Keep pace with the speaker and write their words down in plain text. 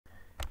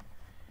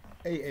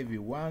Hey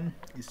everyone,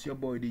 it's your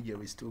boy DJ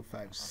with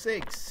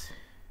 256.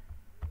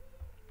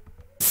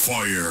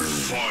 Fire,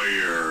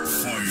 fire,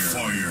 fire,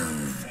 fire.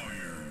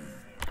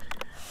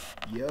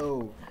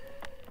 Yo,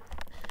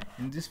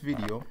 in this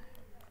video,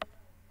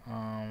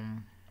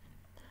 I'm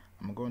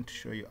going to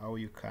show you how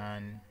you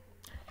can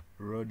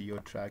load your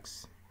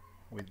tracks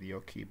with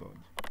your keyboard.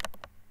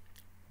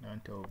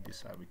 Don't have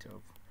this habit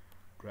of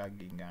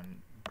dragging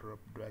and drop,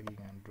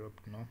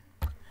 no.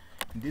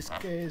 In this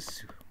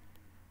case,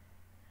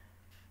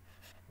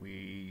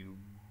 we'll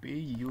be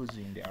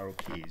using the arrow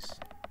keys.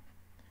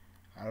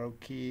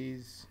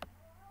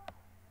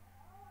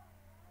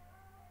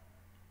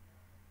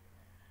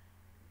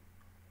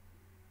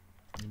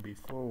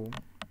 Before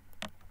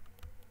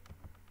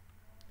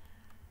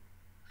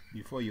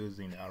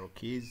using the arrow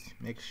keys,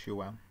 make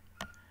sure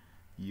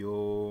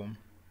you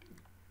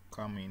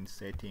come in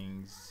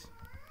settings,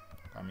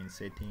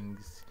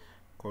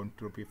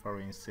 control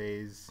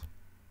preferences.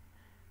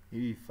 If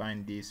you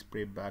find these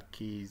playback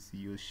keys,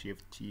 use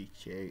shift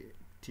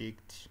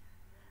ticked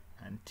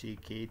and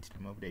tick it,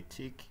 remove the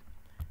tick,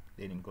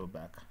 then go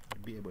back.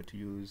 You'll be able to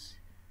use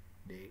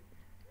the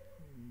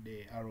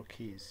arrow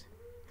keys,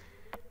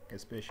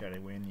 especially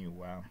when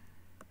you are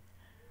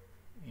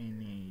in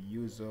the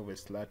use of a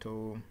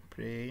Serato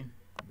play.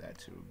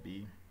 That will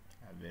be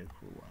a very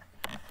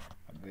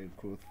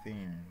cool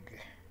thing.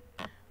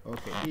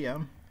 Okay,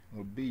 here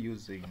we'll be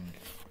using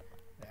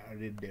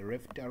the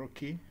left arrow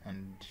key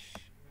and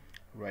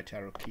right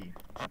arrow key.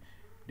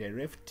 The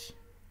left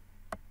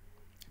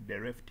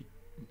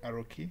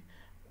arrow key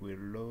will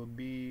load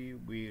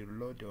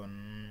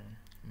on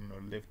the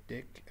left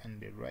deck,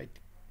 and the right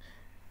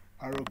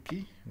arrow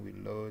key will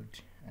load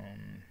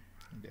on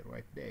the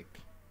right deck.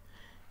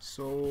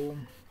 So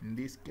in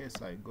this case,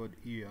 I got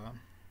here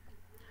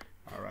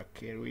arrow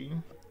carry,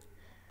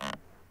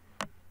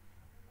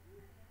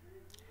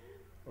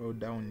 or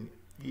down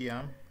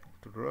here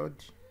to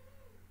load.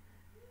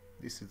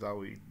 This is how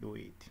we do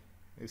it.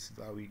 This is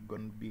how we're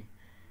gonna be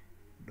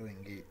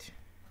doing it.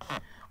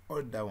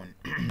 Hold down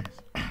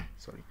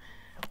sorry,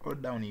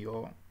 hold down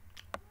your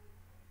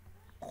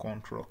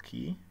control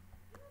key.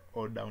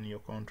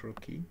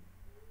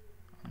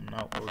 I'm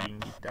now holding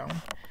it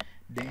down,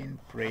 then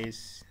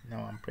press.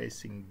 Now I'm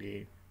pressing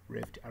the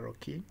left arrow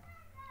key.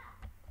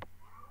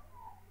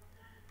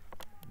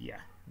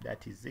 Yeah,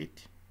 that is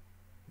it.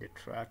 The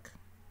track.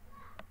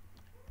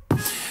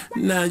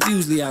 Now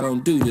usually I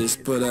don't do this,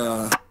 but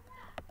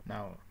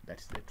now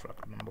that's the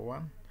track number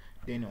one.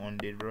 Then on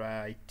the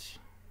right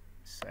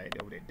side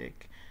of the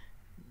deck,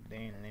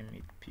 then let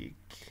me pick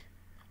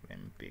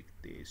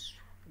this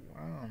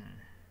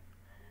one.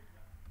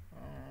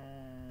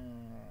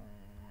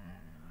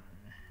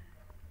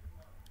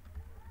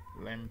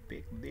 Let me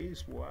pick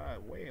this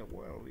one. Where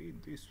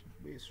this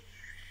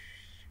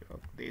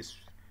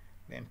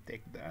let me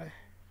take that.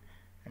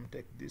 Let me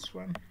take this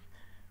one.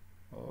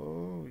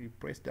 Oh, you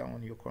press down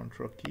on your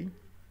control key,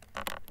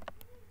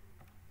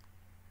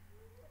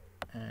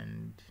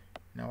 and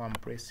now I'm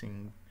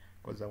pressing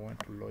because I want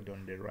to load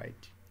on the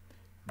right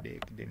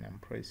deck. Then I'm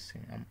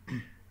pressing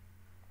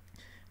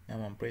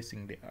now I'm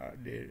pressing the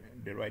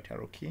right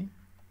arrow key.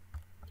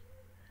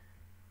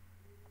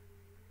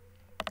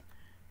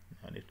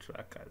 Now the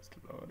track has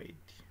loaded.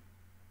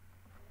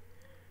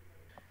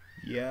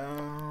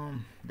 Yeah,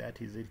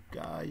 that is it,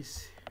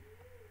 guys.